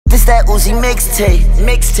This that Uzi mixtape.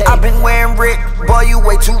 I've been wearing Rick, boy, you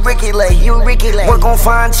way too Ricky late. Work on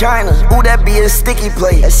fine China, ooh, that be a sticky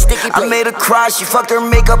plate. I made her cry, she fucked her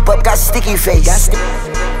makeup up, got sticky face.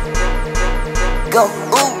 Go,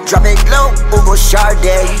 ooh, drop it low, ooh, go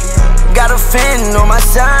Shardai. Got a fin on my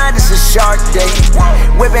side, it's a shark day.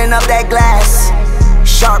 Whipping up that glass,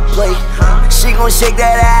 sharp plate. She gon' shake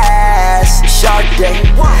that ass, shark day.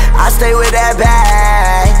 I stay with that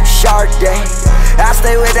bag, shark day. I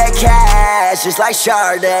stay with that cash, just like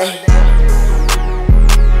Shardai.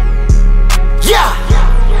 Yeah!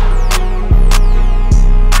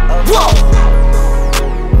 Whoa!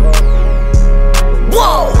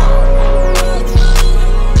 Whoa!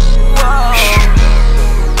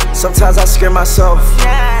 Sometimes I scare myself,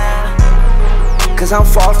 cause I'm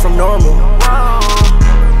far from normal.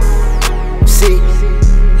 See,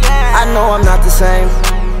 I know I'm not the same,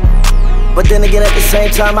 but then again at the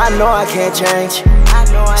same time I know I can't change.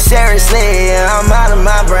 Seriously, I'm out of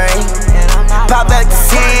my brain. Pop back to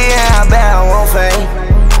sea, I bet I won't fame.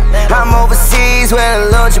 I'm overseas with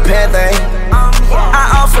a little Japan thing.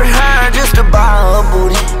 I offered her just to buy her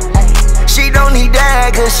booty. She don't need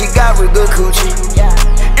that cause she got real good coochie.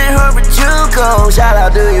 And her Juco, shout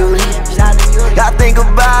out to you. I think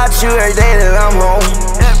about you every day that I'm home.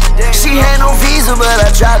 She had no visa but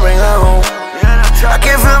I try to bring her home. I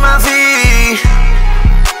can't feel my feet.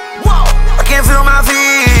 I can't feel my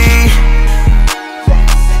feet.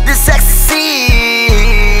 This ecstasy.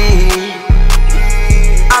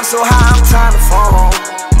 I'm so high, I'm trying to fall.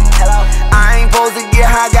 I ain't supposed to get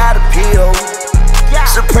high, got a PO.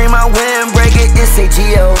 Supreme, I win, break it, it's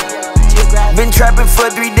AGO. Been trapping for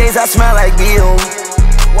 3 days, I smell like B.O.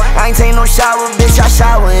 I ain't take no shower, bitch, I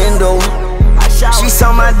shower indo. She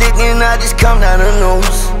saw my dick and I just come down her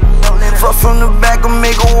nose. Fuck from the back and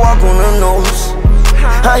make her walk on her nose.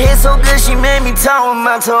 Her hair so good, she made me toe with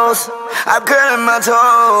my toes. I'm curling my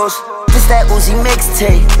toes. This that Uzi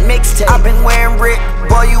mixtape. I've been wearing Rick,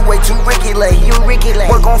 boy, you way too Ricky late.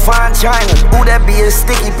 Work on fine China, ooh, that be a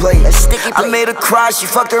sticky plate. I made her cry, she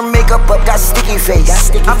fucked her makeup up, got sticky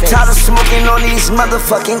face. I'm tired of smoking on these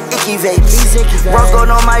motherfucking icky vapes. Rose gold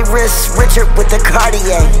on my wrist, Richard with the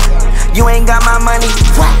Cartier. You ain't got my money,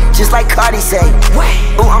 just like Cardi say.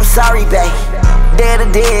 Ooh, I'm sorry, babe. Dead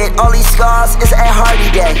or dead, all these scars, it's a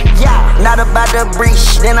Hardy day. Not about to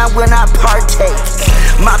breach, then I will not partake.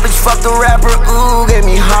 My bitch fucked the rapper, ooh, gave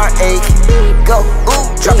me heartache. Go,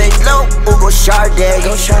 ooh, drop it low, ooh, go Shardai.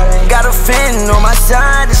 Got a fin on my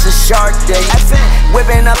side, it's a shark day.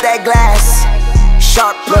 Whipping up that glass,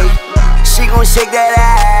 sharp plate. She gon' shake that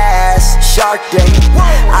ass, shark day.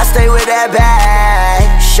 I stay with that bag,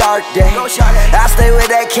 shark day. I stay with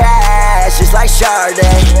that cash, just like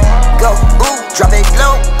Shardai. Go, ooh, drop it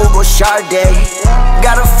low, ooh, go Shardai.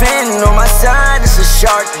 Got a fin on my side, it's a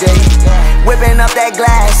shark day. Whipping up that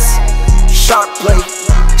glass, sharp plate.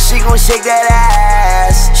 She gon' shake that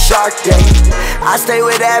ass, shark day. I stay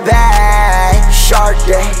with that bag, shark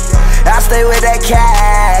day. I stay with that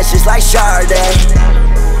cash, just like Shardai.